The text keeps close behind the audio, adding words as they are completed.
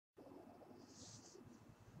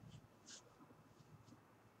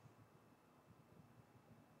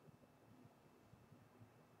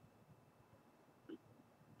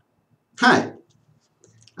Hi,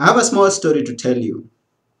 I have a small story to tell you.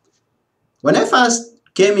 When I first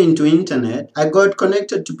came into internet, I got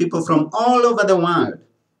connected to people from all over the world.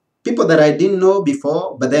 People that I didn't know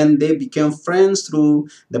before, but then they became friends through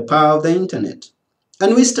the power of the internet.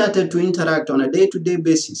 And we started to interact on a day-to-day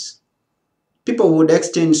basis. People would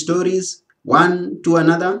exchange stories one to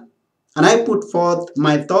another, and I put forth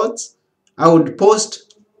my thoughts. I would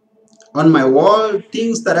post on my wall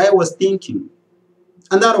things that I was thinking.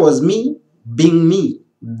 And that was me being me,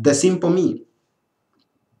 the simple me.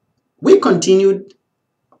 We continued,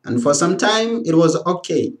 and for some time it was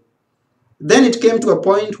okay. Then it came to a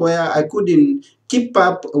point where I couldn't keep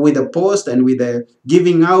up with the post and with the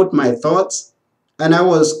giving out my thoughts, and I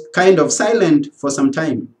was kind of silent for some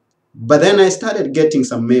time. But then I started getting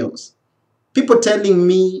some mails. People telling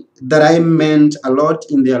me that I meant a lot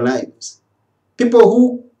in their lives. People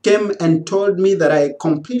who came and told me that I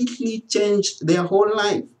completely changed their whole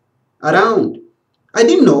life around. I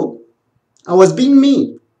didn't know. I was being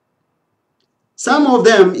me. Some of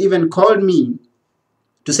them even called me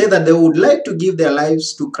to say that they would like to give their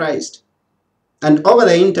lives to Christ. And over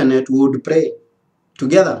the internet, we would pray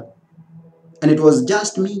together. And it was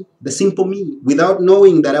just me, the simple me, without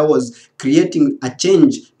knowing that I was creating a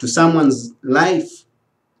change to someone's life.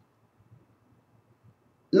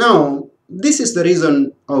 Now, this is the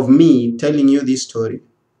reason of me telling you this story.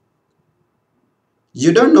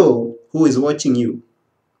 You don't know who is watching you.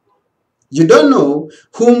 You don't know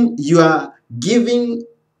whom you are giving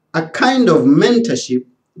a kind of mentorship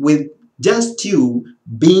with just you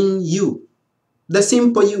being you, the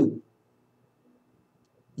simple you.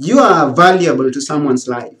 You are valuable to someone's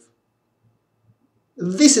life.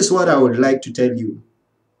 This is what I would like to tell you.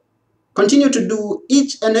 Continue to do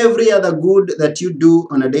each and every other good that you do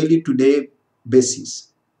on a daily to day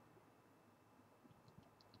basis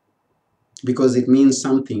because it means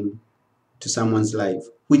something to someone's life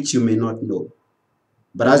which you may not know.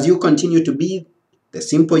 But as you continue to be the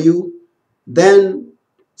simple you, then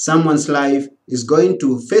someone's life is going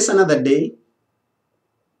to face another day.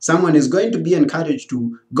 Someone is going to be encouraged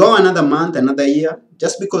to go another month, another year,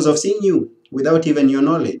 just because of seeing you without even your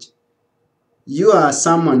knowledge. You are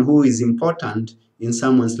someone who is important in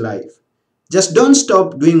someone's life. Just don't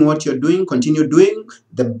stop doing what you're doing. Continue doing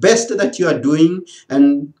the best that you are doing.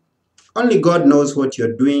 And only God knows what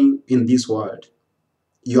you're doing in this world,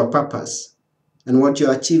 your purpose, and what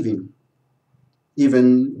you're achieving,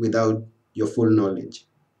 even without your full knowledge.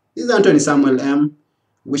 This is Anthony Samuel M.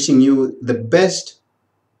 wishing you the best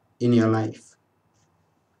in your life.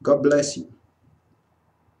 God bless you.